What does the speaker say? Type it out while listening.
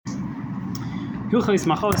Hilchos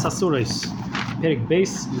Machalos Asoros. Perik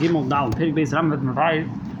Beis Gimel Dal. Perik Beis Ram with Mavai.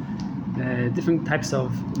 Different types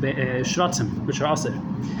of shrotzim which are asur.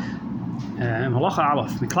 Halacha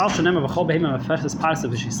Aleph. Miklal shenemar v'chol behema mefeches parsa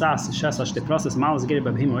v'shisas shesa shte process malas gere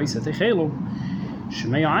behema oisa techelu.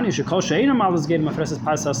 Shmei ani shekol sheina malas gere mefeches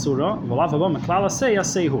parsa asura v'lav haba miklal asay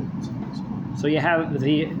asehu. So you have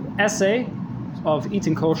the essay of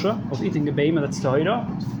eating kosher, of eating a behema that's tahira,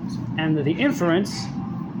 and the inference,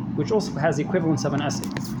 which also has the equivalence of an essay.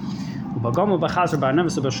 By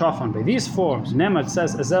these forms, Nemad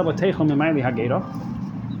says, so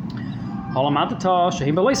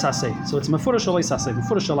it's mefurish aleisase,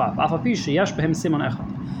 mefurish alav. Afapi sheyesh behem simon echad.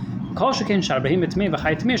 Kol shekein shar behem etmei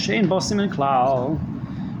v'chay etmei she'ein bo simon klal.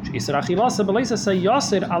 She'isar achilasa beleisase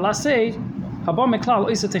yasir alasei haba meklal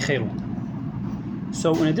oisa techelu.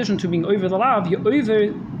 So in addition to being over the lav, you're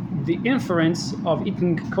over the inference of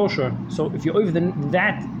eating kosher. So if you're over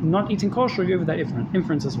that not eating kosher, you're over that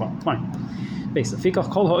inference as well. Fine. Basically,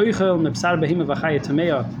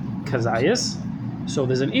 so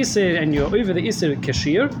there's an isir and you're over the isir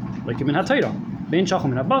kashir, like in hatayra. Ben shachum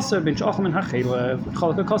min habasar, ben shachum min hachel,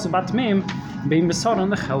 chalak kosev batmim, ben besar on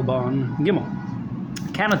the chelban gimel.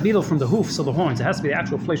 Cannot be though from the hoofs or the horns. It has to be the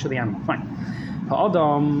actual flesh of the animal. Fine.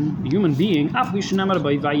 Ha'adam, human being, af vishnamar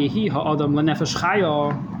by vayehi ha'adam lenefesh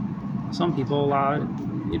chaya. Some people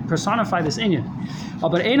personify this inyan.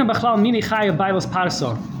 But eina b'chlal mini chaya bailas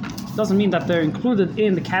parsa. Doesn't mean that they're included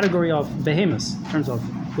in the category of behemoths in terms of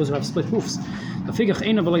those who have split hoofs. Hafigach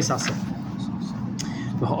eina b'leisasa.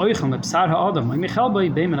 V'ha'oicham b'psar ha'adam. Michal b'y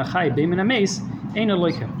b'emen ha'chay b'emen ha'meis eina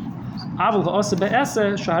loike. Aval ha'asa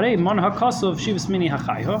b'ese shaharei mon ha'kasov shivas mini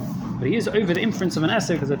ha'chayha. But he is over the inference of an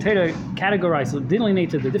essay because the Torah categorized,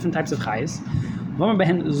 delineated the different types of chayas. V'amar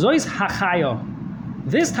behen zois ha'chaya.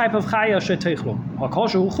 This type of chaya she'teichlo. Ha'kol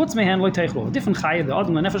shehu chutz mehen lo teichlo. A different chaya, the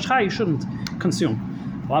adam lenefesh chaya, you shouldn't consume.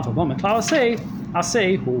 If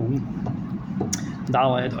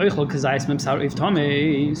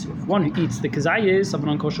one eats the kazayis of an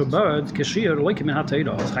unkosher bird, kashir loikim min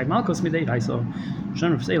hatayra, chayv malkos midei raisa.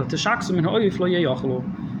 Shem refseil teshaksu min ha'oif lo yeyachlo.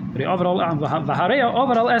 But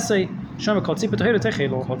overall essay, Shem kol tzipet ha'ira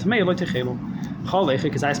techelo, ha'tmei lo techelo. Chol leiche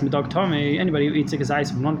kazayis midog tomei. Anybody who eats the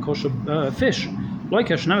kazayis of non-kosher fish, loike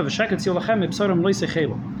shnema v'sheket tzil lachem mipsorim lo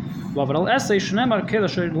yisechelo. Overall essay shnemar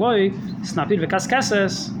kelasher loy snapir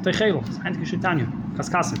v'kaskeses techelo. Antik shitanya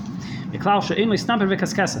kaskasim. Miklal she'in lo snapir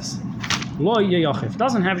v'kaskeses. Loy yeyachiv.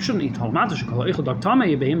 Doesn't have, you shouldn't eat. Halmatish kol eichel dog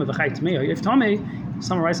tomei behema v'chay tmei. If tomei,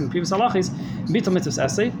 summarizing the previous halachis, bitul mitzvahs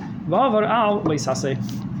essay. V'overal lo yisaseh.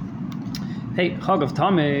 Hey, chag of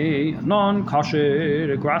tamei non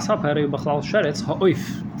kasher grasshopper b'chlal sheretz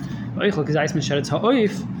ha'oif. Eichel kizayis min sheretz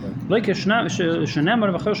ha'oif. Like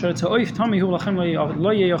shenemar v'chol sheretz ha'oif tamei hu lachem lo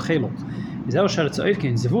yeyachelo. Zeh sheretz ha'oif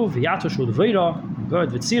kein zivuv v'yatosh u'dveira bird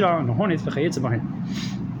v'tzira nohonit v'chayetze bahin.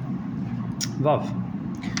 Vav.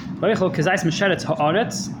 Eichel kizayis min sheretz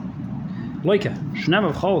ha'aretz. Like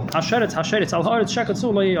shenemar v'chol hasheretz al ha'aretz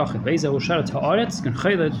shekatzu lo yeyachiv. Zeh sheretz ha'aretz gen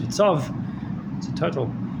chaylet v'tzav. It's a turtle.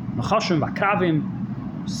 Machashim v'akravim,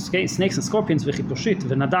 snakes and scorpions v'chiploshit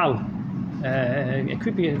v'nadal, a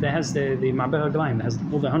creepy that has the ma'ber gleim that has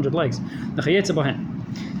over 100 legs. The chayetze bohen.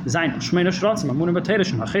 Zayin shmeina shrotzim amunim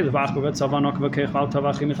b'teirishim hachil v'ach b'vetzavanok v'kech v'al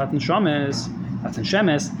tavachim v'faten shemes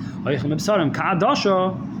oichim b'sarim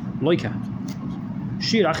ka'adasha loika.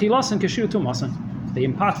 Shir achilasen k'shir tumasen. They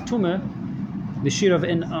impart tumah the shir of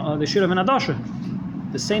an adasha.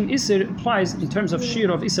 The same isir applies in terms of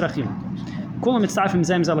shir of isir achila. If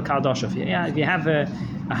you have a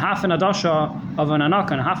half an adasha of an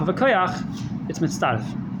anak and a half of a koyach, it's mitzdarf.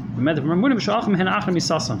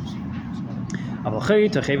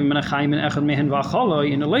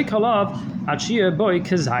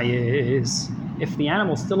 If the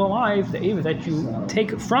animal is still alive, the ava that you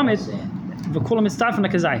take from it,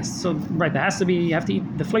 so right, there has to be, you have to eat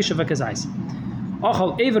the flesh of a kazais.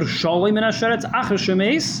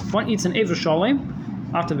 One eats an ever shalim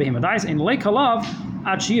after the behemoth dies, in lake halav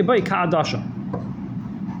ad shiyeh boy ka'adasha.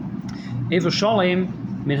 Ever shalem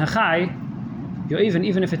min hachai,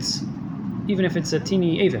 even if it's a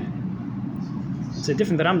teeny ever. It's a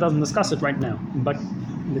different. The Ram doesn't discuss it right now. But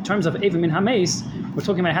in the terms of ever min hameis, we're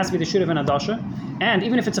talking about it has to be the shir of an adasha, and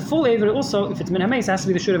even if it's a full ever, also if it's min hameis, it has to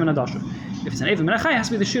be the shir of an adasha. If it's an ever min hachai, it has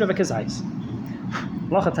to be the shir of a kazais.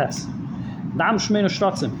 Lachates. Dam shmeinu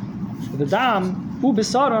shrotzim. The dam.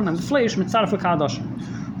 Ubesaron and the flesh mitzaref l'ka'adasha.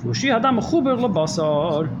 V'ushi hadam mechuber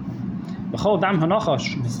lebasar. B'chol dam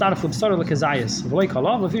hanachash mitzaref l'basar l'kazayis. V'loi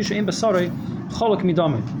kalav l'fi she'im basarei cholak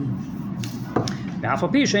midameh. V'haf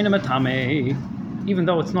api she'einem etamei. Even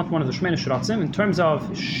though it's not one of the shmeinu shratzim, in terms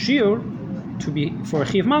of shir, to be for a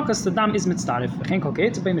chiv malchus, the dam is mitzdarif. V'chein kol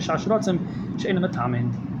keitz bei mishar shrotzim she'ena metamin.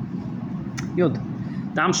 Yud.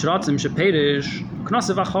 Dam shrotzim sheperish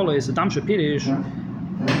knose v'acholo is a dam sheperish.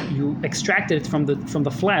 You extracted it from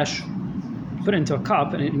the flesh, put it into a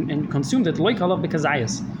cup, and consumed it like olav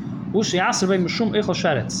bekazayas. Ushi aser bei mishum echol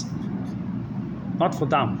sheretz. Not for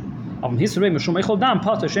dam. But for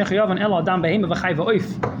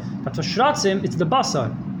shratzim, it's the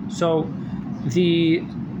basar. So the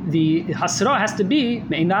hasra has to be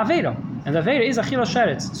me'in the avera, and the avera is achila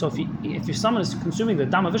sheretz. So if someone is consuming the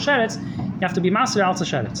dam of a sheretz, you have to be master al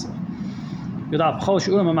sheretz. Yudal b'chol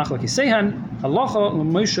she'ulam ha'machlok yisehen halacha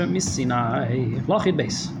l'moshe misinai lachid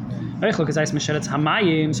beis. Eichel kazayis mesheretz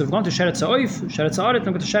hamayim. So we've gone to sheretz ha'oif, sheretz ha'aret,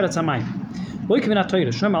 and go to sheretz hamayim. Loy kivin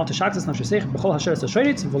ha-toyre, shema al tishaktas nafshe seich b'chol ha-sheretz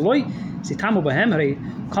ha-sheretz, v'loy sitamu b'hem ha'rei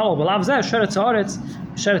kol b'lav zeh sheretz ha'aretz,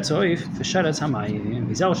 sheretz ha'oif, v'sheretz hamayim.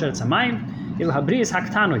 V'zel sheretz hamayim, il habriis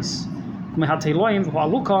haktanois, k'mei ha-teiloim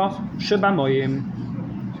v'aluka shebamoyim.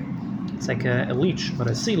 It's like a leech, but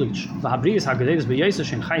a sea leech. V'habriis ha-gadedes b'yoseh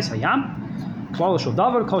shen chayis hayam, klal shel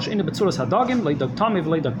davar, kol she'ina b'tzuras ha-dagim, lei dag tami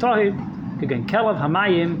v'lei dag tahi, kegen kelav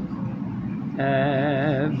hamayim,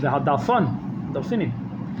 v'ha-dalfon, dalfinim.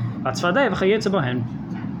 Atzvadei v'chayetze bohen.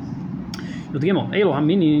 Yud Gimel, Elo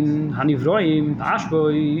haminin hanivroim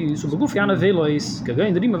ashboi so beguf yana velois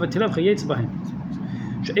kagain drima v'tilev chayetze bohen.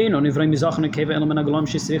 She'eno nivroim mizachon keva elo menagolam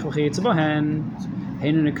shisrich v'chayetze bohen.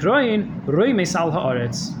 Heinu nekroin roimes al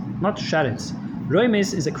haaretz, not sheretz.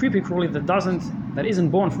 Roimes is a creepy crawly that isn't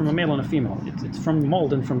born from a male and a female. It's from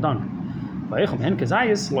mold and from dung. V'echom hen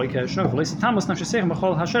kazayis like shov leisi tamas nafshesech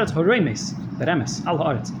b'chol hasheretz horoimes beremes al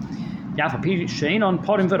haaretz. And if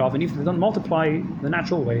they don't multiply the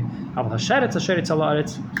natural way, fine.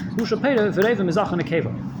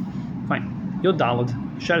 Yod Dalad.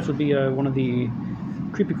 Sheretz would be one of the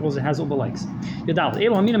creepy calls that has all the likes. Yod Dalad.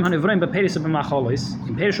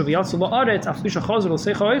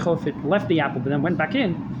 If it left the apple but then went back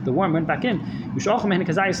in, the worm went back in.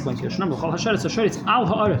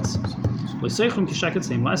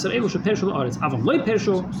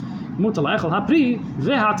 Mutal echel hapri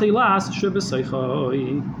vehatilas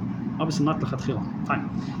shebeseichoi. Obviously not lechatchila. Fine.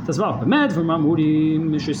 Tazval. Bemed v'mamurim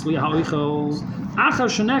mishisli ha'oichel achar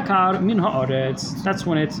shenekar min ha'aretz. That's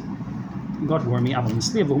when it got wormy. Aval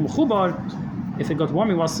misli v'humchubar. If it got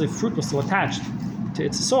wormy whilst the fruit was still attached to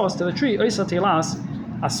its source, to the tree, oisa tilas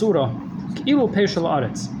asura k'ilu peishel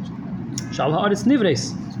ha'aretz. Shal ha'aretz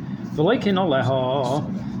nivres. V'leikin oleha.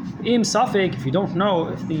 Im safek, if you don't know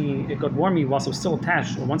if it got wormy whilst it was still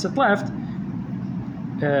attached or once it left,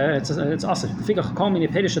 it's asr.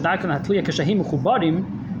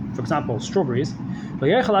 For example, strawberries.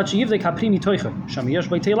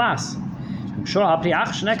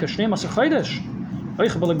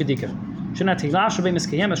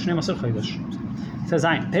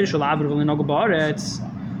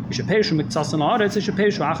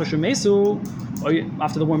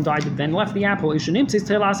 After the worm died, it then left the apple. It's from the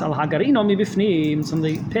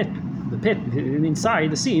pit inside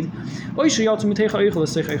the seed. I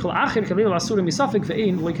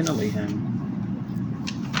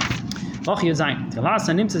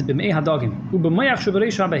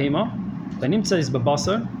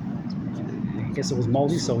guess it was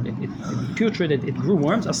moldy, so it putrid, it grew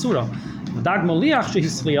worms. Asura.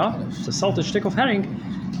 It's a salted stick of herring.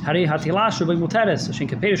 The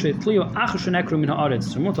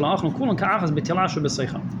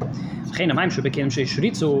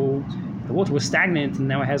water was stagnant and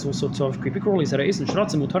now it has all sorts of creepy crawlies.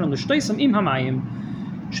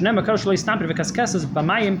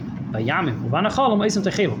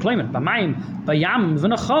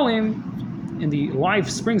 In the live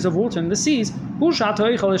springs of water in the seas,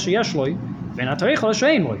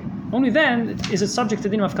 only then is it subject to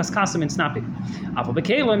the name of kaskasim and snapping.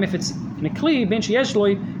 If it's in a kli, ben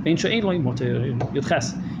sheyeshloi, ben she'enloi, moter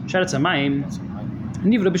yudches. Sheretz hamayim,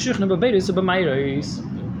 nivra b'shichna b'beiris b'mayros,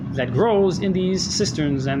 that grows in these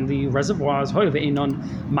cisterns and the reservoirs. However, in on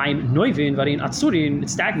mayim noivin, varin atzurin,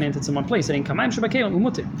 it's stagnant, it's in one place. In kamayim shebakelim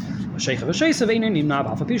umutir. V'sheicha v'sheisa v'einin nimna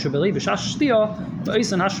b'alfapisha b'lei v'shash shtia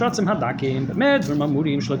v'oisan hashratzim hadakim b'med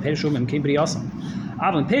v'mamurim shloi perishum emkeim briasam.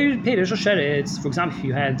 For example, if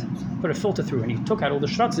you had put a filter through and you took out all the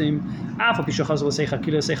shratzim,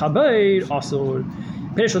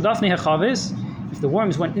 if the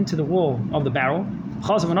worms went into the wall of the barrel,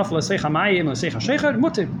 it's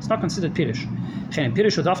not considered pirish.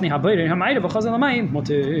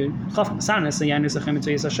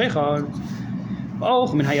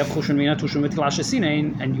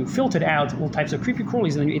 And you filtered out all types of creepy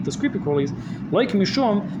crawlies, and then you ate those creepy crawlies. Like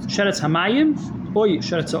mishum sheretz hamayim, oy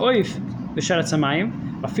sheretz ha'oif, v'sheretz hamayim,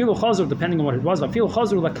 Afilu chazur, depending on what it was, afilu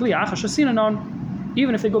chazur lakli achash asinanon.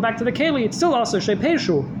 Even if they go back to the keli, it's still also shei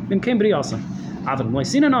perishu b'mkein briasa. Aval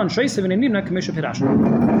moisinanon sheisev v'nimna k'misha pirashu.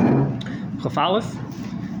 Chafalef.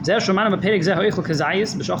 Zer shomanam aperig zeh ha'oichel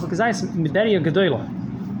kazayis b'shachel kazayis midberia gedoyla.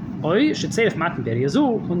 Oy shetzeref maten beria zu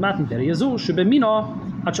und maten beria zu shebemino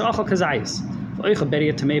at shachel kazayis. V'oichel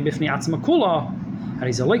beria tamei b'fnei atzma kula.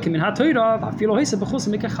 If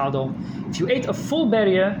you ate a full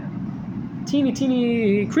beria,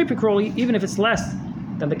 teeny creepy crawly, even if it's less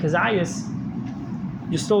than the kazayas,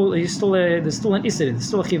 there's still an isid, there's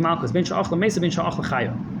still a chiv malchus. Before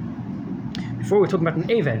we're talking about an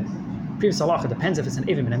eved, previous halacha depends if it's an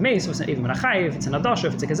eved in a mace, if it's an eved in a chayiv, if it's an adasha,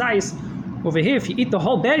 if it's a kazayas. Over here, if you eat the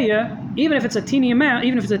whole beria, even if it's a teeny amount,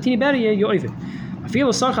 even if it's a teeny beria, you're eved.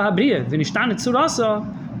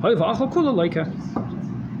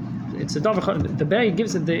 It's a the berry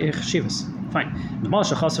gives it the chshivas. Fine.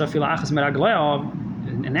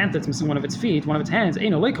 An ant that's missing one of its feet, one of its hands,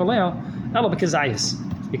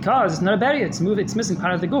 because it's not a berry, it's missing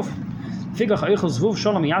part of the goof. If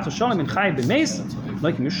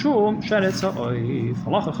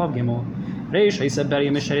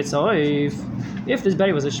this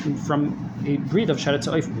berry was from a breed of sheretz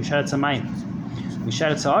oif,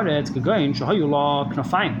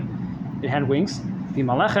 it had wings. So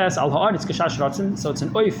it's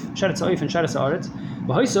an oif, sheretz oif and sheretz aretz.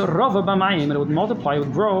 And it would multiply, it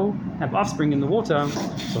would grow, have offspring in the water.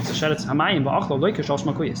 So it's a sheretz hamayim ba'achlo loike shal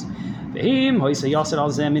shmakuyis.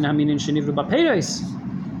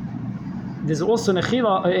 There's also an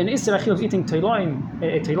isser achil of eating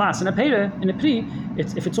teilas and a peire in a pri.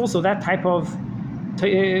 If it's also that type of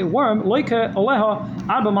worm, loike oleha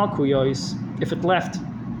arba malkuyos. If it left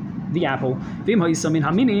the apple.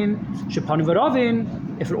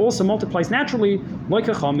 If it also multiplies naturally, like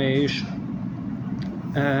a chamesh.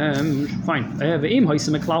 Fine.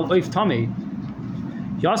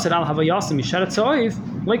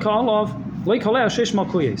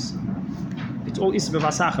 It's all isbe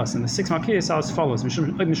vasachas, and the 6 malkiyas are as follows: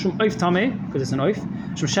 mishum oif tameh, because it's an oif.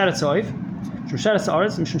 Mishum sheretz oif. Mishum sheretz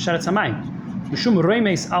aretz. Mishum sheretz hamayim. Mishum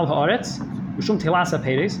reimes al haaretz. Mishum telasa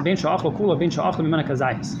peres. Ben sha'achlo kula. Ben sha'achlo mimena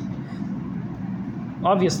kazayis.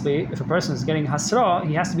 Obviously, if a person is getting hasra,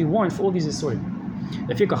 he has to be warned for all these isurim.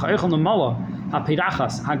 Because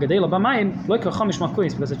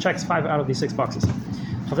it checks 5 out of these 6 boxes.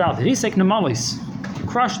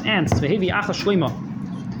 Crushed ants,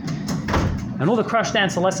 and all the crushed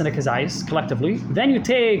ants are less than a kazayis collectively. Then you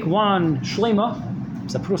take one shlema.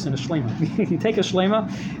 It's a prus and a shlema. You take a shlema.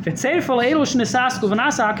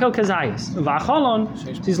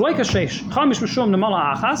 He's like a sheish. Chamish mishum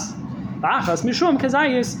nemala achas. Achas mishum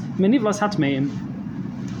kazayis menivlas hatmeim.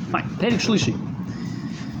 Fine. Perik shlishi.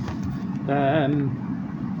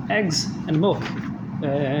 Eggs and milk.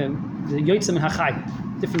 The yotzim and hachai.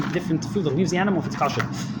 Different food that leaves the animal if it's kosher.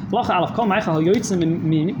 Locha alaf kol meichel yotzim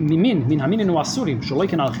min haminin uasurim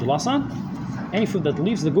shaloiken al chilasan. Any food that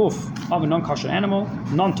leaves the goof of a non-kosher animal,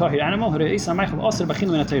 non-tahir animal, ha'reisa meichel osir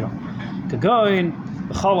b'chinu min ha'teira. Kagoin.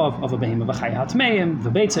 The chalav of a behemoth, the chay hatmeim, the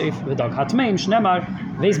beitzeif, the dog hatmeim, shnemar,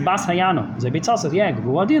 veis bas hayano, the beitzas of the egg,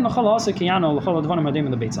 v'wadin, the chalav asa kiyano, the chalav dvanim adim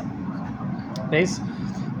in the beitza. Veis,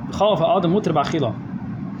 the chalav ha'adam muter b'achila,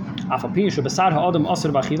 afapi, shebesar ha'adam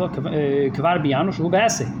osir b'achila, kvar biyano, shu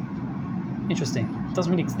be'ese. Interesting. It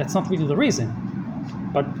doesn't really, that's not really the reason.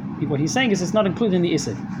 But what he's saying is it's not included in the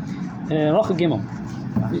isser. Locha gimel.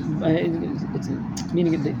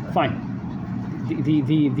 Meaning, fine.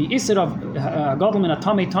 The isser of gadol min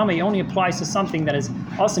atame only applies to something that is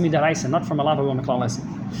also midaraisa, not from a lava or meklal lesson.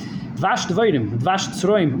 Dvash dvorim, dvash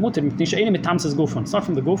tzroim, muter mitnish eine mit tamses gufon. It's not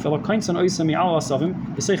from the guf, elo kainson oisa mi al asavim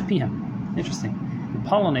b'seich pihem. Interesting. You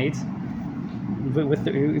pollinate with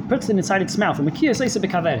it puts it inside its mouth. And makiyas oisa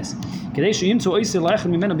bekaveres. Kedei sheyimtzu oisa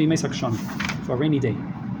leichem mimena b'mesak shon for a rainy day.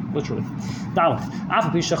 Literally. Dalet.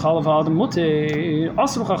 Afal pisha chalav ha'adam muter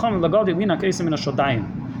asru chacham l'gadi lina keisa min ha-shodayim.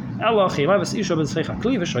 Allah khilavas isha b'tzeicha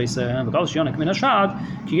kliva shoyse v'gal shyonik min hashad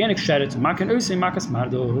ki yenik sheret maken oisim makas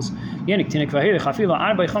mardos yenik tinek v'hiri chafila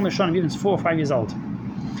arba yicham shon even 4 or 5 years old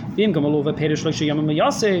v'im gamalo v'perish loisha yamim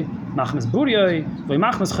miyase machmas buriyoi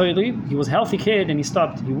v'machmas chayli. He was a healthy kid and he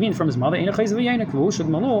weaned from his mother in a chayz v'yenik v'ushad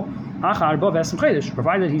malo acha arba v'esem chaydish,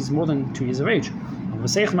 provided he's more than 2 years of age.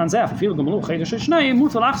 V'seich man zeh v'fil gamalo chaydish shnei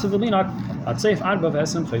mutal achse v'linak at seif arba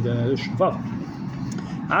v'esem chaydish vav.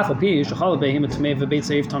 Even though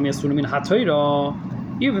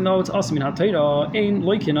it's also min ha'toira, ein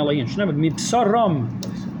loikin alayin. Shnever mibsaram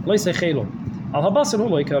loisei chelo. Al habasar hu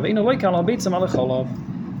loika, ve'ina loika al habetzam al chalav.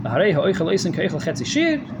 V'harei ha'oichel eisen ka'eichel chetzi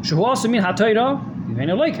shir, shehu also min ha'toira,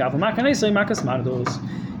 ve'ina loika, v'makan eisei makas mardos.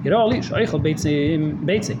 Yerali sheichel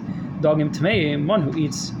beitze dogim tmeim, one who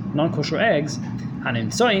eats non-kosher eggs, hanim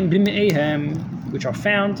tsoim b'me'ehem, which are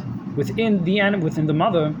found within the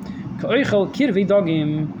mother. Ka'oichel kirvi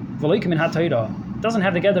dogim v'loikim min ha'torah, doesn't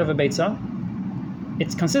have the gather of a beitza.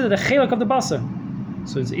 It's considered a chelak of the basa.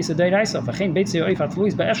 So it's isa deiraisa. V'chein beitze oif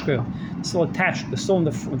hatluis ba'eshkel, still attached, the still in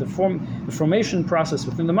the formation process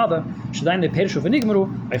within the mother. Shadaim le'perishu v'nigmaru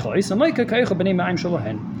eichel isa loika ka'oichel b'nei ma'im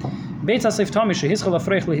shalohen. Beitza seif tami shehischel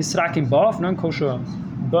afreich lehisrakim ba'af, non-kosher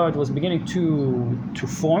bird was beginning to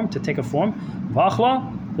form, to take a form. V'achla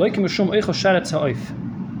loikim mishum eichel sharetz ha'oif.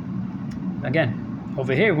 Again,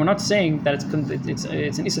 over here we're not saying that it's an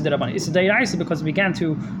Issa Derabani. It's a Deiraisa because it began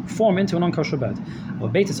to form into a non-kosher bird.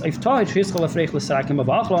 Fine, it's in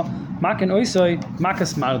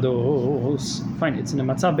a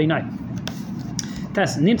matzav beinai.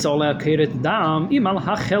 Test nimtza oleh keret dam imal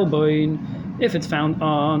hachelboin. If it's found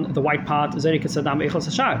on the white pot, zerik sadam echel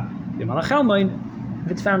sashar. Imal hachelboin.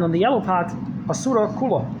 If it's found on the yellow pot, asura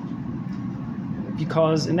kula.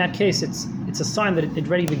 Because in that case, it's a sign that it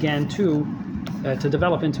already began to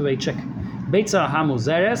develop into a chick. Beitza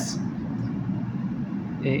hamuzeres,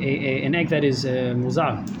 an egg that is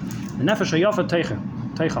muzar. The nefesh hayafa teichel.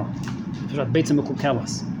 Beitza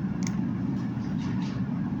mekukelas.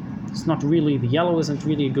 It's not really, the yellow isn't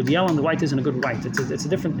really a good yellow, and the white isn't a good white. It's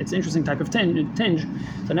an interesting type of tinge.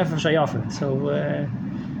 The nefesh hayafa. So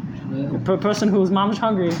a person who is mamish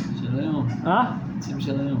hungry. Huh?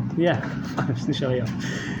 Yeah.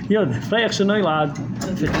 Yod, Freich Shanoilad.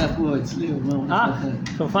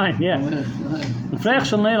 So fine, yeah. Freich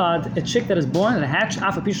Shanoilad, a chick that is born and hatched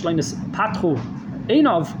after Pishlein is Patchu.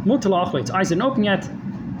 Einov, Mutalach, its eyes aren't open yet.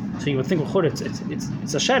 So you would think, well, it's a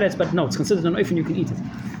sheretz, but no, it's considered an oif and you can eat it.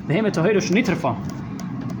 Behemet Tohira Shnitrefa.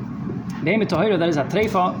 Behemet Tohira, that is a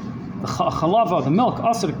trefa, the chalava, the milk,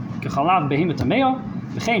 asr kechalav behemet tamea,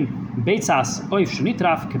 bechein beitzas oif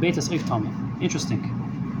shnitraf, kebeitzas oif tameh. Interesting.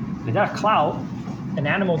 Without cloud, an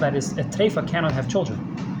animal that is a trefa cannot have children.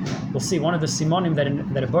 We'll see one of the simonim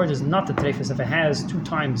that a bird is not a trefa if it has 2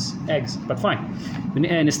 times eggs. But fine. If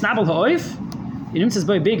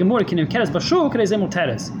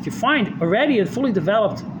you find already a fully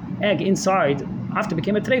developed egg inside after it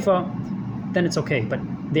became a trefa, then it's okay. But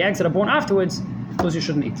the eggs that are born afterwards, those you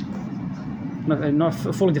shouldn't eat. Not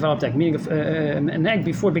a fully developed egg, meaning an egg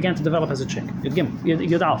before it began to develop as a chick.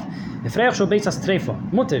 Yud Alf. The Freich shall beitzas trefa.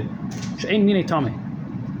 Mutter. She'ein minei tameh.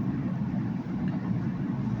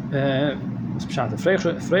 What's pshat? The Freich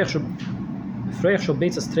shall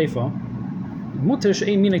beitzas trefa. Mutter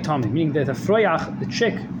she'ein minei tameh. Meaning that the Freyach, the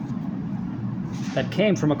chick that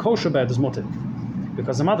came from a kosher bird, is mutter.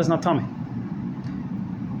 Because the mother is not tameh.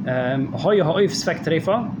 Hoya ha'oif sfek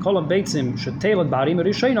trefa, kol ha-beitzim sheteled ba'arim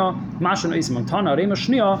ha-rishayna, mashen oisim montana arim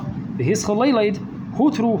ha-shniya, v'hischol leiled,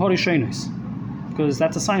 hutru ha-rishaynos. Because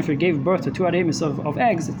that's a sign if you gave birth to 2 aremis of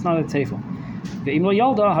eggs, it's not a trefa. Ve'im lo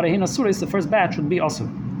yalda harehin asuris, the first batch would be asur.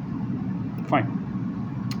 Fine.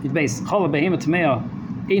 It base, chala behema tamea,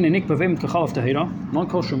 ein enik bevim kechalav tahira,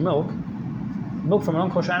 non-kosher milk from a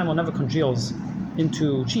non-kosher animal never congeals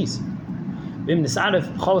into cheese. If you do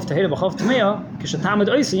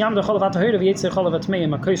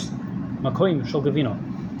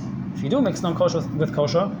mix non-kosher with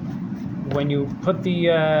kosher, when you put the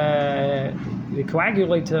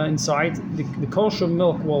coagulator inside, the kosher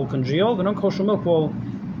milk will congeal, the non-kosher milk will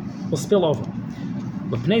spill over.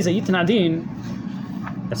 But let's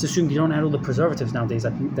assume you don't add all the preservatives nowadays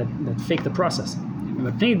that fake the process.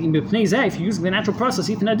 If you use the natural process,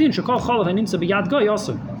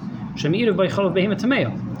 Shemi'irav by chalav behemoth tameya.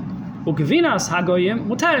 Ugevinas hagoyim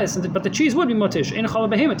mutaris, but the cheese would be mutish in chalav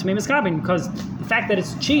behemoth tameya miskabin, because the fact that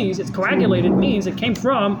it's cheese, it's coagulated, means it came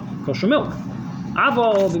from kosher milk.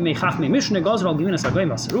 Aval b'meichach me'mishne gozral gevinas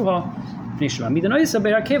hagoyim v'aseruha v'nishma midanoisa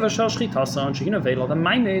be'akeva shal shchitasan she'inaveil the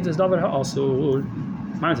maimed is davar ha'asur.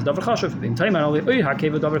 Maimed is davar chashuv. V'im taimar ali oy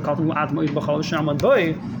hakeva davar kaltum u'at mo'id b'chalav shnamad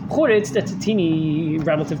boy churitz, that's a teeny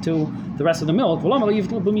relative to the rest of the milk. V'lam ali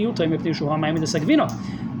yivtlu b'miyutay mepnei shuha maimed is segvina.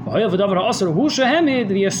 As we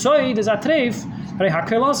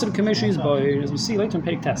see later in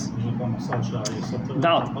Perik Tes.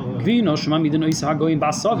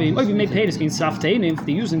 If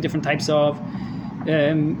they're using different types of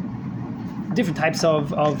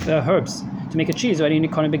herbs to make a cheese, because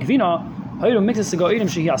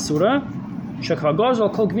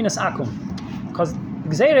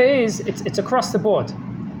gzeira is it's across the board.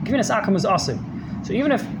 Gvinas akum is asur. So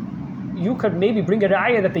even if you could maybe bring a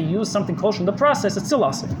raya that they use something kosher in the process, it's still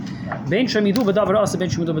asur. Ben shemidu b'davar asur, ben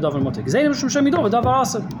shemidu b'davar mutar. Gzeirim shemidu b'davar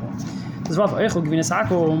asur. Das war eichel gvinas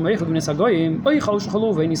akum, eichel gvinas agoyim, eichel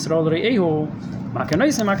shchalu ve'in Yisrael rei'ehu.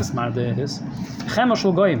 Makanois makas mardes. Chema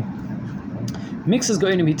shel goyim. Mixes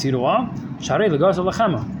goyim hitirua. Sharei legazer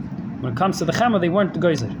lechema. When it comes to the chema, they weren't the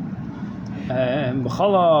geyser.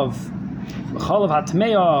 B'chalav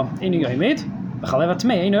hatmeya inu yoimid. B'chalav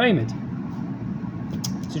hatmeya inu yoimid.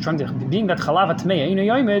 So you're trying to, being that chalav hatmeya inu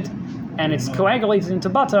yoimid, and it's coagulated into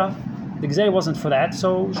butter, the gzei wasn't for that,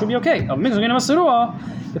 so it should be okay. Mixes goyim aserua.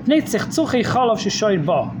 B'pnei tzechzuchi chalav shishoyr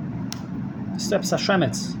ba. Steps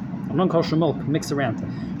hashemetz. Non-kosher milk mixed around.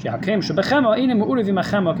 So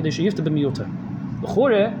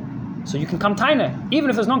you can come tiny. Even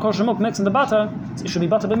if there's non-kosher milk mixed in the butter, it should be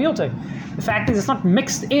butter b'miyoteh. The fact is, it's not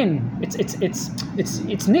mixed in.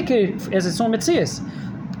 It's nicker as its own mitzias.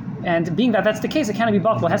 And being that that's the case, it cannot be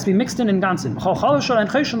bottled. It has to be mixed in ganzen.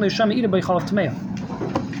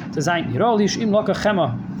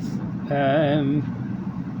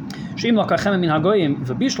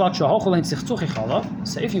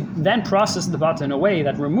 So if you then process the butter in a way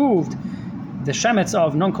that removed the shemetz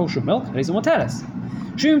of non-kosher milk, reason what teres.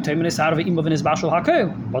 But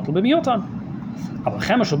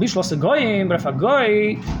if a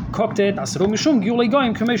goy cooked it,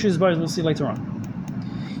 we'll see later on.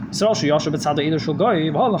 Even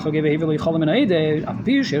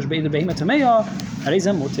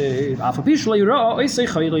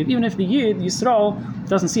if the Yid Yisrael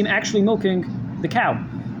doesn't seem actually milking the cow.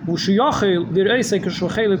 The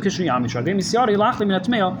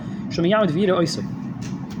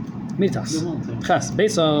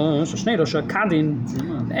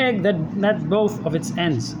egg that both of its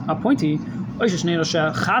ends are pointy, both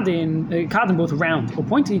round or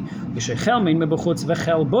pointy.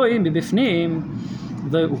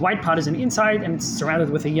 The white part is on the inside and it's surrounded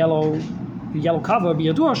with a yellow cover.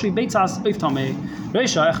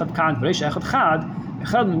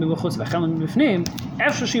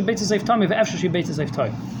 After she baits his tummy, after she baits his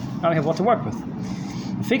toy. Now we have what to work with.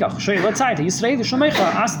 Let's say the Israeli Shomecha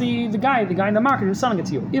asked the guy in the market who's selling it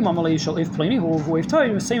to you.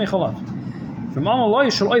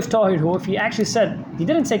 If he actually said, he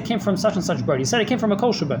didn't say it came from such and such bird, he said it came from a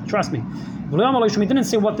kosher bird, trust me. He didn't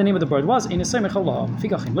say what the name of the bird was. Unless you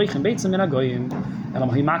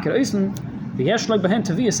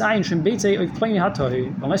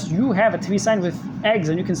have a TV sign with eggs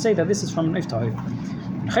and you can say that this is from an iftahi.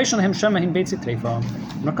 I'm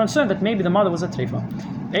not concerned that maybe the mother was a trefa.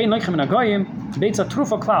 If you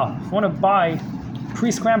want to buy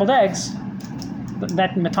pre-scrambled eggs,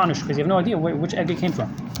 that metanish, because you have no idea which egg it came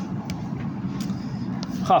from.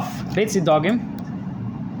 Chaf, beitzi dogim.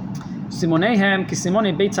 Simonehem ki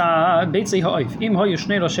simone beitzi ha'oif. Im hoyu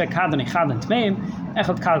shnei rosheh kaden echaden tmeim.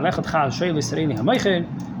 Echad kad vechad chad shoyel Yisraeli ha'moichen.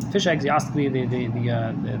 Fish eggs, he asked the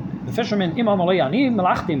fisherman. Im amalei anim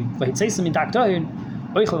melachtim v'hitzeisim midak tohin.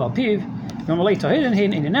 Oichel al piv. Im amalei tohin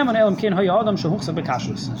hin in enem an elam ken hoyu adam shehuchzak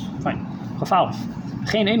bekashrus. Fine. Chaf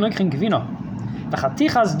geen een leuk geen gewinner. For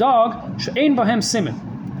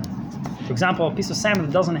example, a piece of salmon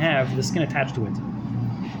that doesn't have the skin attached to it.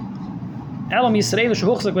 Elam Yisrael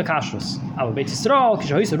shehuchzak bekashrus. Aber Beit Yisrael,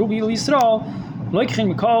 kishahoyse rubi Yisrael, loikhin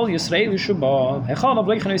mikol Yisrael sheba. Hechalav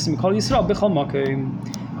loikhin oisim mikol Yisrael bechol makom.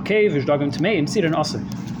 Okay, v'shdagim tmeim tzir and aser.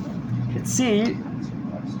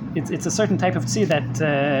 It's a certain type of tzir that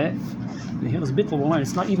here is bittul.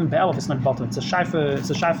 It's not even be'elef. It's not bottom. It's a shayfer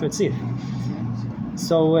tzir.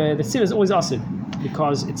 So the tzir is always aser,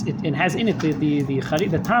 because it has in it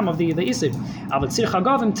the time of the isid. Aber tzir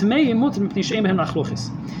chagavim tmeim mutem mipnei she'em behem nachluchis.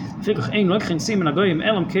 Fikach ein loikhin simen agoyim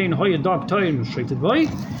elam kein hoye dog toy mishreited boy.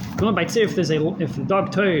 Going by tzir, if the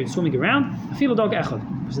dog toy is swimming around, I feel a dog echad.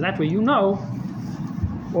 So that way you know,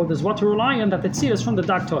 or there's what to rely on, that the tzir is from the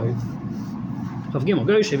dog toy. Chav gimel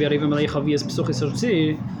goy shevi arivim alei chavias psuchis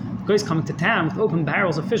tzir. Goy's coming to town with open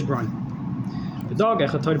barrels of fish brine. The dog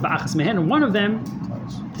echad toy ba'achas mehen, and one of them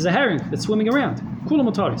is a herring that's swimming around. Kula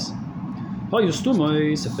motaris. If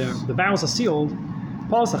the barrels are sealed, you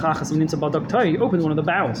open one of the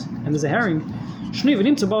barrels and there's a herring.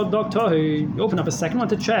 You open up a second one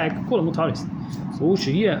to check. Kula motaris.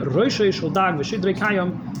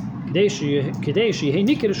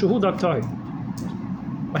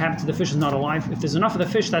 What happens if the fish is not alive? If there's enough of the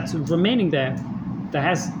fish that's remaining there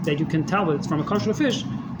that you can tell that it's from a kosher fish,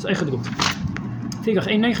 it's echt good. If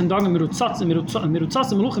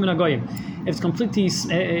it's completely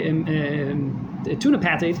tuna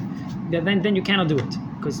pated, then you cannot do it,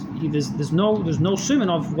 because there's no swimming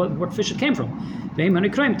of what fish it came from. If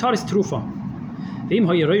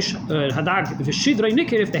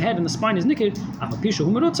the head and the spine is nicker, if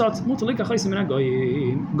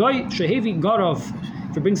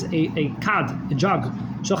it brings a jug,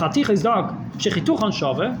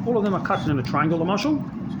 all of them are cut in a triangle, the marshal.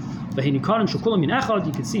 You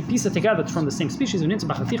can see pieces together from the same species. Here,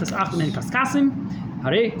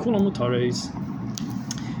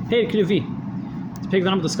 Krivi. The pig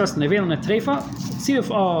that I'm discussing, Nevel and Treifa,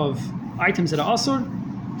 tziruf of items that are asur,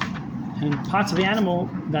 and parts of the animal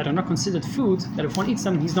that are not considered food, that if one eats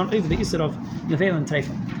them, he's not over the isur of Nevel and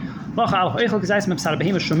Treifa.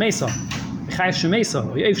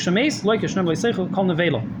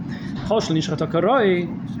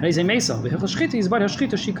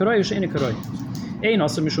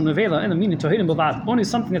 Only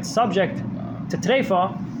something that's subject to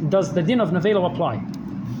Treifa does the din of Nevela apply.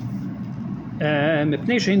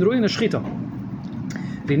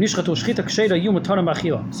 So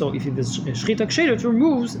if the shchita ksheira, it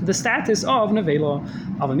removes the status of nevela.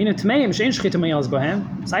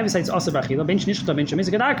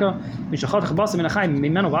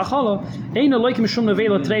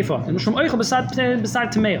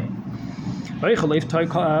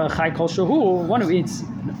 One who eats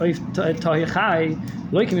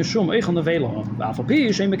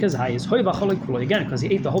again, because he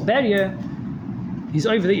ate the whole barrier, he's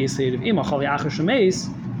over the Yisir. If Ima Chali Acher Shemeis,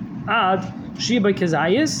 Ad Shiba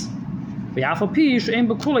Kazayis, V'Yafal Pish, Ein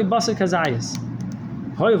Bekulei Basa Kazayis.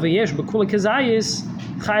 However, Yesh Bekulei Kazayis,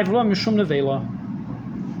 Chayv Lo Mishum Nevela.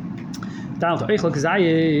 Down to Eichel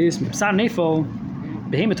Kazayis, Psar Nefel,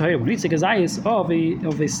 Behemoth Hoyer, when it's a Kazayis of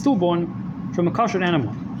a stillborn from a kosher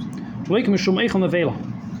animal. Loik Mishum Eichel Nevela.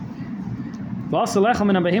 V'Asa Lechem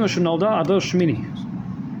in a Behemoth Shenolda, Ados Shmini.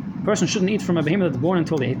 A person shouldn't eat from a behemoth that's born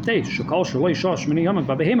until the 8th day.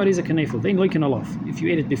 But behemoth is a kanefel. They ain't like in a loaf if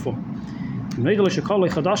you ate it before. He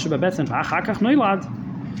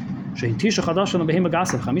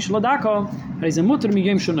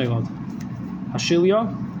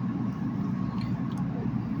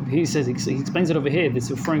says, he explains it over here.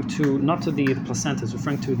 It's referring to not to the placenta, it's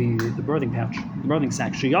referring to the birthing pouch, the birthing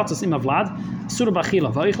sac.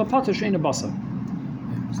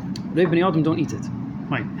 Don't eat it.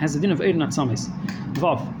 Right, has the din of Eidon at Samis.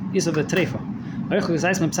 Vav, is of the Treifa. Eichel is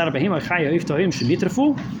Eisman Psar Behema, Chaya, Eif Tohim,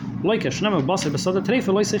 Shemitrafu, Loika, Shnama, Basar, Basada,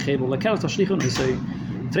 Treifa, Loisa Chebel, Lakel, Tashlichun, Isai,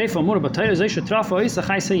 Treifa, Mura, Batayra, Zesha, Trafa, Isa,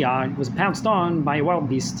 Chaisa Yar, was pounced on by a wild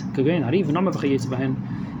beast, Kagain, Hariv, Nama Vachayetz Bahen,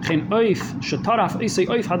 Chen Eif, Shataraf, Isai,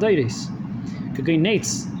 Eif Hadairis, Kagain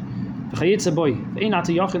Nates, Vachayetz Boy,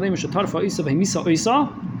 Einata Yachilim, Shatarfa, Isa, Vahimisa, Isa.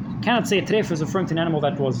 Cannot say a treif is referring to an animal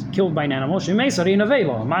that was killed by an animal. She mesa in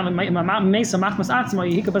avelo. Mesa machmas atzma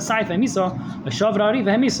yihika basayt v'misa v'shavra ari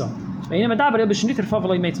v'misa. Ve'ina medaber b'shniter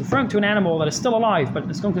favlei meitz. Referring to an animal that is still alive, but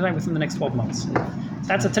it's going to die within the next 12 months.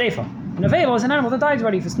 That's a treifa. An avelo is an animal that dies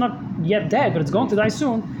already. If it's not yet dead, but it's going to die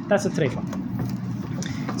soon, that's a treifa.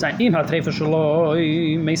 So im ha treifa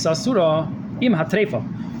shloi mesa asura. Im ha treifa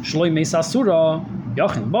shloi mesa asura.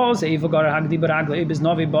 Yachin Baz, Eva Gara Hagdi Baragla, Ebis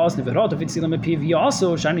Navi Baz, Neverot of Itzilam Piv,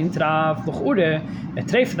 also Shanin Trav, Lochore, a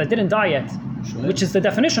treif that didn't die yet, which is the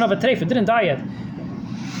definition of a treif, it didn't die yet.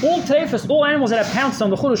 All treifas, all animals that have pounced on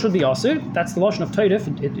the Chura should be asur. That's the lotion of Teirif,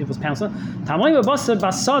 it was pounced on. Tamoy Basar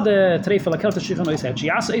Basada Treifa Lakel Tashichan Oisad. She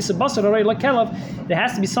asked Isa Basar Array Lakelav, there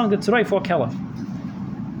has to be something that's right for Kelav.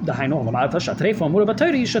 The Haino, Lamatash, Treifa,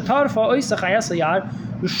 Murabatari, Shatarfa, Oisa Chayasa Yar,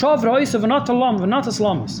 Shavra Oisa, Vanata Lam, Vanata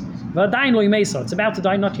Slamas. It's about to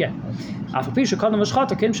die, not yet. Even if you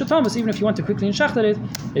want to quickly enshach it,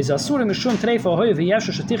 is asur mishum treifa hoy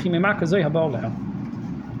v'yeshu shetichi memaka zoy habal leha.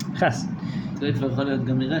 Ches. תreifa יכול להיות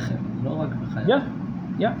גם מרחם, לא רק בחיה.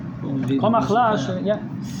 Yeah. כל מחלה,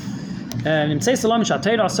 נמצא סלום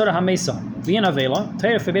שהתורה אסורה המסה. V'yin avela,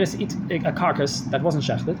 Torah forbid us to eat a carcass that wasn't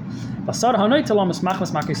shechted. Basar hanoy talamas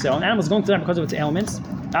machmas makisel. An animal is going to die because of its ailments.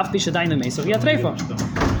 Af bishadayin the mesa v'ya treifa.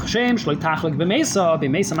 Shem shloi tachlik b'mesa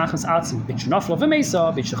machmas atzim. Bin shenaflo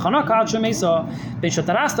b'mesa, bin shechanaka ad shemesa, bin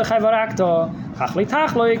shetarasta chayvarakta, chachli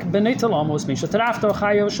tachlik b'nei talamos, bin shetarafta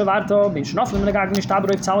chayo shavarta, bin shenaflo b'negag nishtabro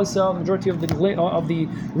iftzalisa. The majority of the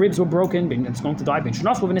ribs were broken. It's going to die. Bin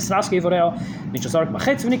shenaflo b'nisraske vorel, bin shezarik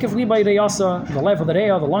machetz v'nikav li by reyasa. The level of the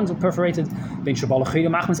reya, the lungs were perforated. Ben Shabala Khayr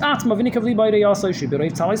Machmas Atma Vinikavli by Reyasa, she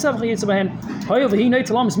bereft Talisav Yitzbahen. However, he night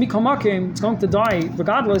alums Mikomakim, it's going to die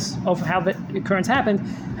regardless of how the occurrence happened.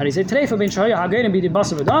 Had he said Trefa Ben Shaya Hagain be the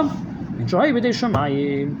Bas of Adam, Ben Shaya be the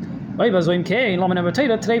Shamayim. Oibazoim K, Laman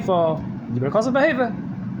Avateda, Trefa, because of behavior.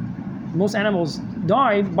 Most animals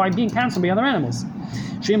die by being pounced by other animals.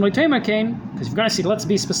 Shem Loitema Kane, because if you're going to see, let's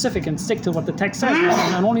be specific and stick to what the text says,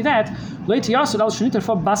 and only that, Loitiyasud al Shaniter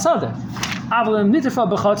for Basada. Aber nicht für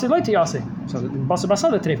Bechatze Leute jasse. So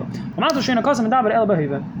Basada treffen. Und also schöne Kasse mit dabei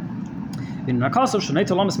elbehebe. In der Kasse schon nicht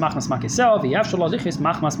lamas machmas makesel, wie afshal dich ist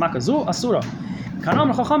machmas makazu asura.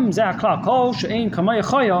 Kanam khacham za klar kol shein kamay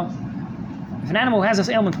khaya. If an animal has this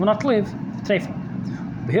ailment will not live, treffen.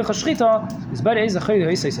 בהלכות שחיטה, הסבר איזה חיילי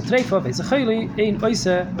איזה טריפה, ואיזה חיילי אין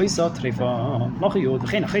איזה טריפה. לא חיוד,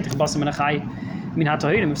 וכן החייתך בשר מן החי, מן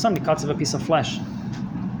הטהורים, if somebody cuts a piece of flesh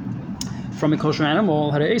from a kosher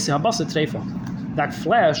animal, הרי איזה הבשר טריפה. That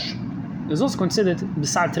flesh is also considered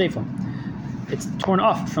besar treifa. It's torn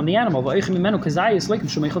off from the animal. ואיכם ממנו כזייס ליקם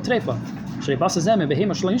שמייכל טריפה. שרי בשר זה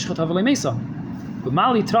מבהמה שלא נשחט אבל מייסה.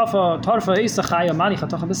 ומעלי טרפה איסה חיה, מעלי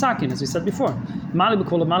חתוכה בסכין, as we said before. מעלי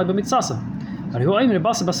בקולה, מעלי במצסה. הרי הוא אומר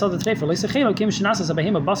בשר בסדה טריפה, לא יסחילו, כי משנעסס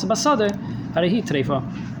הבהמה בשר בסדה, הרי היא טריפה.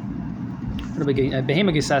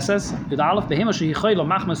 בהמה גיססס, י"א, בהמה שהיא חיילה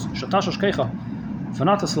מחמס שטש השכיחה.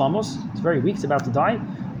 פנת הסלמוס, it's very weak, it's about to die.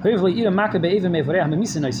 Hopefully, eat a makkah be'evim mevareh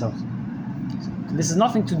ha'memisa noisa. This has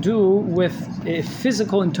nothing to do with a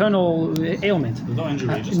physical internal ailment. No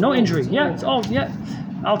injury. No injury. Yeah, it's all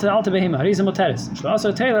Alta behema. Hariza moteris. Shlo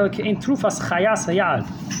asar teila kein trufas chayas hayal.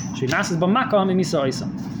 She nasses b'makkah ha'memisa oisa.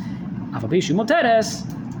 Avabishi moteris.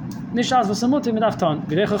 Nishaz v'samuti midaftan.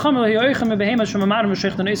 B'dei chachamel hi'oichem behema shemamar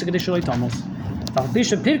m'shechtan oisa g'dei shaloi tamos.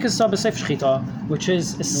 Avabishi pirkasa b'sef shchita, which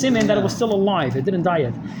is a siman that it was still alive. It didn't die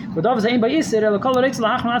yet. V'dav zeh ein ba'isir el kol reitz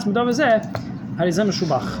lahachman atz m'dav zeh. Harizem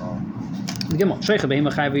meshubach. Gimel, Sheikh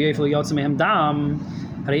behema chai v'yefel yotze mehem dam.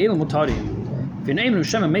 Hari'elu mutari. V'neimenu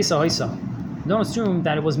shem mesa hoisa. Don't assume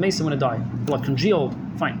that it was mesa when it died. Blood congealed.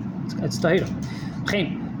 Fine. It's tahira.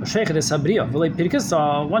 Chaim. Sheikh des habriya. V'lei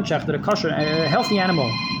pirkasa, one sheikh that a healthy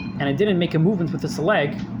animal and it didn't make a movement with its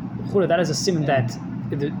leg. That is a siman that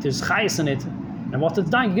there's chayas in it. And what it's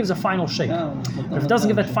dying, it gives a final shake. But if it doesn't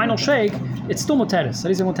give that final shake, it's still muteris.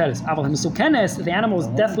 That is a muteris. If the animal is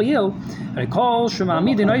deathly ill, and it calls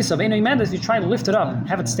if you try to lift it up,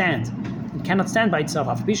 have it stand. It cannot stand by itself.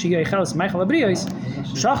 If it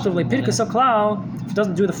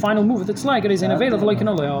doesn't do the final move with its leg, it is unavailable like an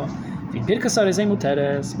oleo.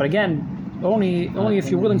 But again, only if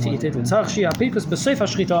you're willing to eat it. By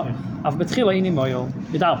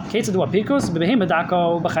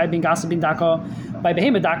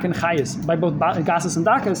behema daka and chayas, by both gases and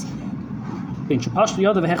dakas. Ben shepashto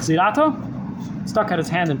yoda v'hechzirato, stuck out his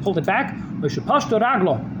hand and pulled it back. Or shepashto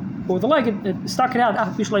raglo, or with the leg it stuck it out. Ach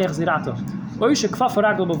bishlo hechzirato. Or shekfaf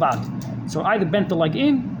raglo bavad. So either bent the leg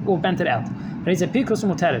in or bent it out. Reis epikos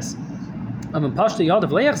umoteres. But in regards to the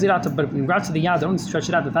yad, don't stretch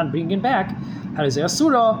it out without bringing it back. How is it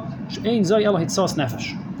asura? She'ein zoi elo hitzos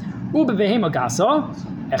nefesh. Ube behema gasa.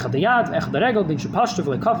 Echad the yad, echad the regel. Bin shepashto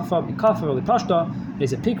v'le kafafa, bin kafa v'le pashto.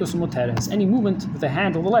 There's a pikus umoteres. Any movement with the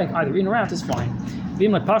hand or the leg, either in or out, is fine.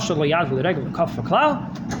 V'im le pashto v'le yad v'le regel v'le kafa klal.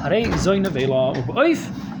 Harei zoi nevela. Ube oif.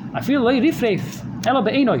 I feel le rifreif. Elo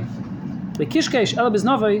be'enoi. Le kishkesh elo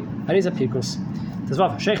beznavoi. Harei ze pikus.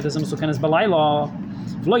 Tazvav sheikh des amusukenes balayla.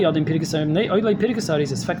 V'lo yadim pirikasar. Oilei pirikasar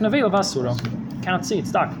is fek nevela v'asura. Cannot see,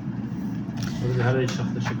 it's dark.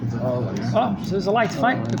 Oh, so there's a light.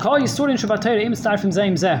 Fine. The call Yisurin Shabbatayra im start from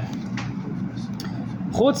Zaim Zeh.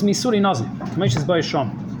 Chutz Misuri Nazi. Commissions by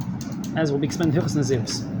Shom. As will be explained in Hilchos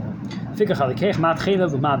Nazirus. Fikach Halikech, Mat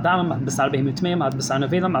Chelev, Mat Dam, Mat Besar Behemutmei, Mat Besar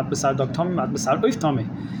Nevela, Mat Besar Dog Tommy, Mat Besar Oif Tommy.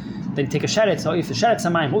 Then take a sheret, so if the sheret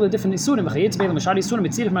Samayim, all the different Yisurim, V'chayetz Belam, Mashari Yisurim,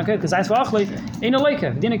 Mitzirif Markel, because Eis V'achlei, Ein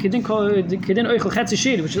Aleika, V'dina Kedin Oichel Chetzi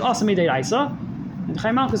Shiri, which is also Midei Raisa, and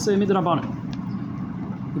Chai Malchus Midei Rabbanim.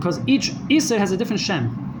 Because each Iser has a different Shem.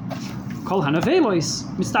 Kol HaNavelois,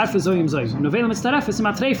 Mitztarf Zoyim Zoy. Navela Mitztarf is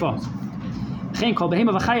Matreifa. Chen Kol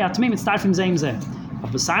Behema V'chaya Atmei Mitztarfim Zoyim Zoy.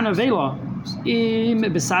 Of Besar Navela, Im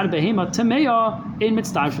Besar Behema Tameya, Ein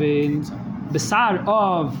Mitztarfim. Besar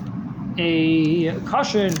of a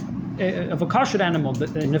kosher animal, the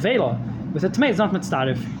Navela, with a Tamei is not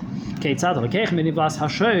Mitztarf. Keitzad Lekech V'nivlas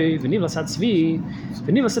Hashoy, V'nivlas Hatzvi,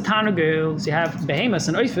 V'nivlas Hatanagels. You have behemoths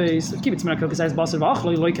and oifes. Keep it to Menachel because it's basar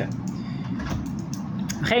v'achloi loike.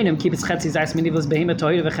 Chenim keep it chetzi zayis V'nivlas behemoth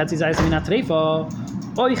toire v'chetzi zayis minat reifa.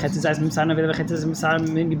 Oy chetzi zayis mitzar nevela v'chetzi zayis mitzar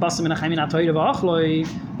basar minachai minat toire v'achloi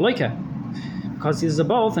loike. Because these are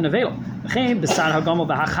both an avail. Chenim besar hagamol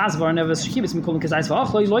v'hachaz v'arnevas keep it to Menachel because it's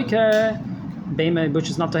v'achloi loike. Behemoth which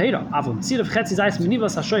is not toire. Avol mitzir v'chetzi zayis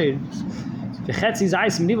V'nivlas Hashoy. So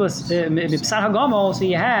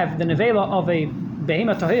you have the nevela of a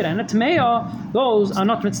behema tahira and a tmeya. Those are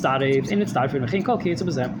not mitzdarif. In mitzdarif, chen kol kietz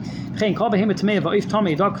bezer. Chen kol behema tmeya va'if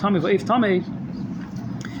tamei, dog tamei va'if tamei.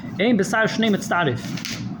 Ein besar shnei mitzdarif.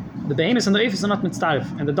 The behemas and the oifes are not mitzdarif,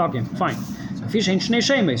 and the dogim. Fine. So fish ain't shnei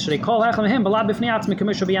shemes. Shrei kol hachem him balad b'fnei atzmi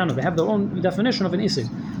k'mesha b'yanu. They have their own definition of an isid.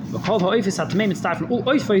 But kol ha'oifes hatmei mitzdarif. All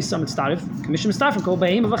oifes are mitzdarif. K'mesha mitzdarif kol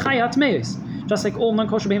behema v'chaya hatmeis. Just like all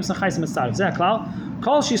non-kosher behemoths and chayes mitzdarif. Zeh klal.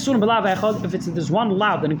 Kol shisurim b'lav echad. If there's one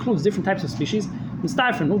lav that includes different types of species,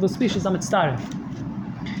 mitzdarif. All the species are mitzdarif.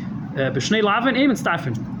 B'shnei lavin, ein mitzdarif.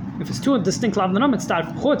 If it's two distinct lav, they're not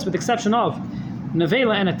mitzdarif. Chutz, with the exception of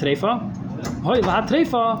nevela and a trefa. Hoi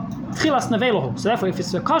v'hatrefa tchilas nevela. So therefore, if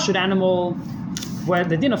it's a kosher animal, where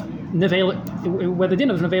the din of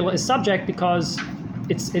nevela is subject because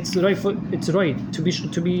it's right to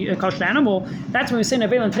be a kosher animal, that's when we say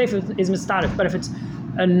nevela and trefa is mistarif. But if it's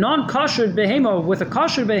a non-kosher behema with a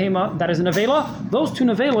kosher behema that is a nevela, those two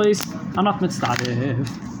nevelas are not mistarif.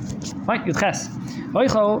 Right, Yudches.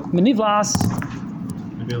 Oicho menivlas.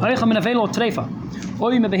 Oicho menevela trefa.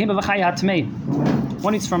 Oi me behema v'chai hatmei.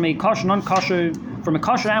 One is from a kosher, non-kosher, from a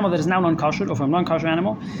kosher animal that is now non-kosher, or from a non-kosher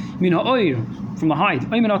animal. Min ha'oir, from the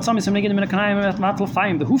hide. Oy min ha'tzamis from neged min ha'kanayim v'atl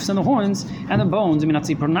fayim, the hoofs and the horns and the bones. Min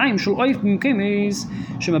ha'tzi pernayim shul oif b'mkemis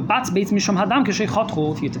shem abatz beitz misham hadam k'shei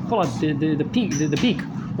chotchu. If you pull out the peak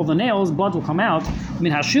of the nails, blood will come out.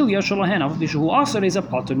 Min ha'shilya shul lahena v'shu aser is a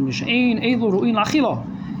potter mishein elu ru'in lachilo.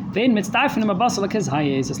 Vein mitzdarfen im abasar l'kez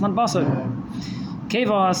hayes. It's not basar.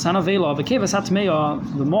 Kevas hanavela, the kevas hatmeya,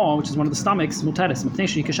 the maw, which is one of the stomachs, muteres,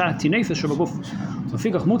 mepneshi kishat tinefes shabaguf. So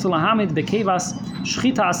figach mutal hamid bekevas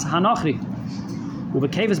shchitas hanachri,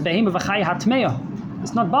 ubekevas behema v'chai hatmeya.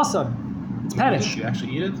 It's not basar, it's perish. You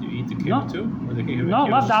actually eat it? You eat the keva too? Or the keva? No,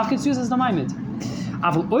 lav davka it's used as the maimed.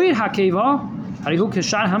 Avul oir hakeva, harihu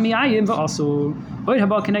kishar hamiyayim v'asur. Oir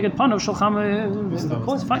haba keneged panav shalcham.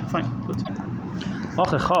 Fine, good.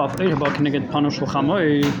 Ocher chav, oir haba keneged panav shalcham.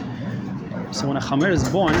 So when a chamer is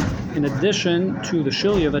born, in addition to the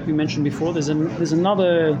shilya that we mentioned before, there's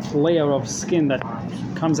another layer of skin that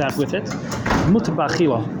comes out with it, mutar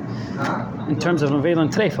b'achila, in terms of nevela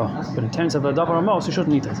and trefa, but in terms of the davar amos, you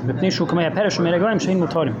shouldn't eat it. There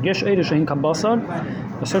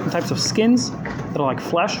are certain types of skins that are like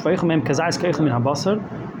flesh, they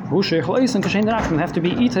have to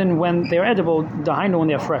be eaten when they are edible, when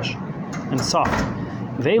they are fresh and soft.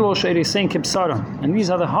 And these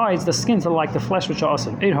are the hides, the skins that are like the flesh which are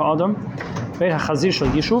awesome. A chazir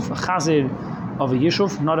of a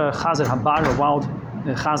yishuv, not a chazir habar, a wild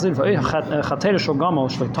chazir.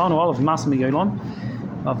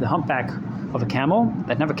 Of the humpback of a camel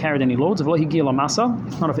that never carried any loads.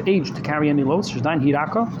 It's not of age to carry any loads. The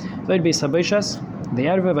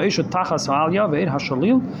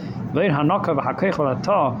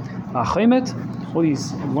all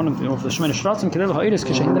these, one of the Shemene Shratzim, Kedel Ha'iris,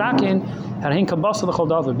 Kishehin Drakin, Herhin Kabasa, the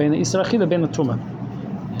Choldavar, Ben the Israchila, Ben the Tumah.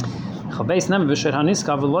 Chabais Nem, Visher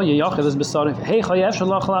Haniska, Velo, Yachel is Besar, Hey Chayev,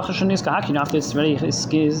 Shalach, Lachashaniska, Hakin, after it's very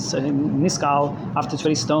skiz, Niskal, after it's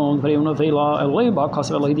very stoned, very unavela, Eleba,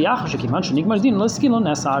 Kasavel, Hidiachash, Kimanch, Nigmardin, Leskil,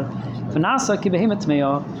 Nesar, Vanasa, Kibehimet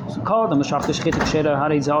Mea, called them the Shaftish Chitik Sheda,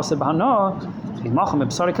 Harid Zase Bahana, Macham,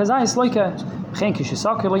 Besar Kazais, like a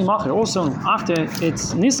also, after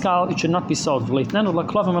it's niskal, it should not be sold. Given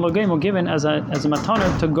as a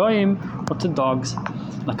matana to goyim or to dogs.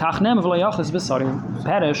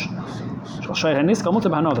 Perish.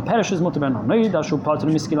 The perish is mutabano.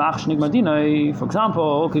 For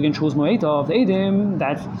example, the edim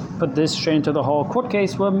that put this straight into the whole court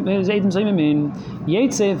case. It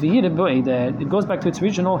goes back to its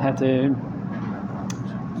original heter.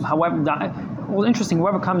 However, well, interesting,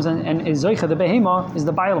 whoever comes and is Zoicha, the Behema, is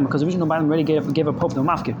the Bailam, because the original Bailam already gave a Pope the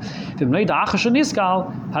Mafkir.